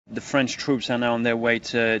The French troops are now on their way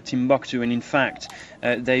to Timbuktu, and in fact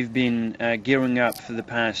they've been gearing up for the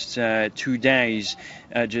past 2 days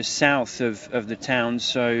just south of the town,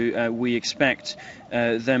 so we expect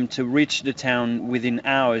them to reach the town within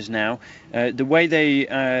hours now. The way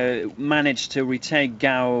they managed to retake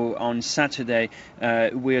Gao on Saturday,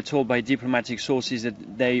 we are told by diplomatic sources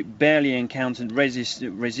that they barely encountered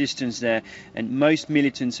resistance there, and most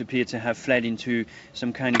militants appear to have fled into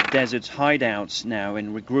some kind of desert hideouts now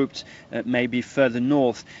and regrouped maybe further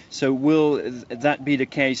north. So will that be the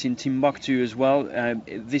case in Timbuktu as well?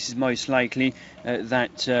 This is most likely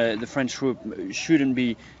that the French troops shouldn't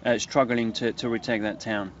be struggling to retake that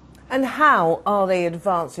town. And how are they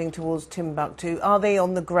advancing towards Timbuktu? Are they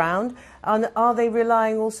on the ground? And are they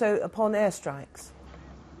relying also upon airstrikes?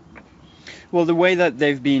 Well, the way that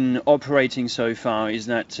they've been operating so far is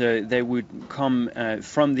that they would come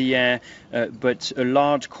from the air, but a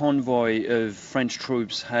large convoy of French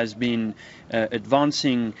troops has been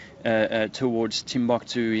advancing towards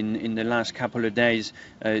Timbuktu in the last couple of days.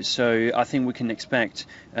 So I think we can expect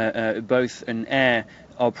both an air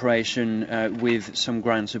operation with some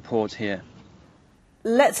ground support here.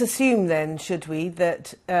 Let's assume then, should we,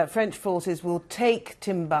 that French forces will take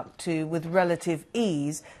Timbuktu with relative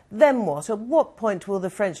ease. Then what? At what point will the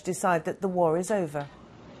French decide that the war is over?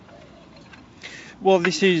 Well,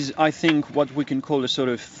 this is, I think, what we can call a sort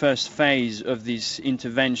of first phase of this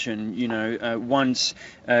intervention. You know, once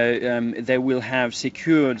they will have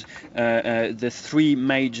secured the 3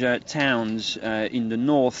 major towns in the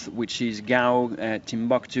north, which is Gao,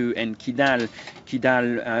 Timbuktu and Kidal.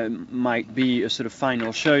 Kidal might be a sort of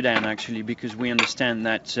final showdown, actually, because we understand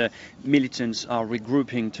that militants are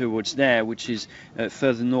regrouping towards there, which is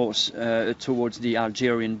further north towards the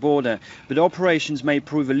Algerian border. But operations may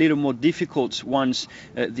prove a little more difficult once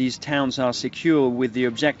these towns are secure, with the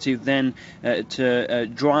objective then to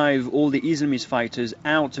drive all the Islamist fighters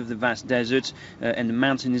out of the vast desert and the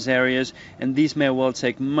mountainous areas, and this may well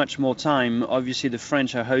take much more time. Obviously the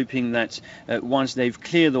French are hoping that once they've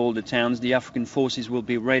cleared all the towns, the African forces will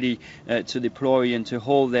be ready to deploy and to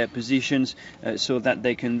hold their positions so that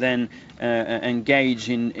they can then engage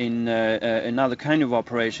in another kind of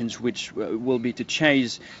operations, which will be to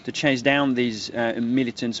chase down these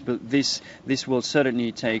militants, but this will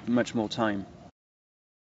certainly take much more time.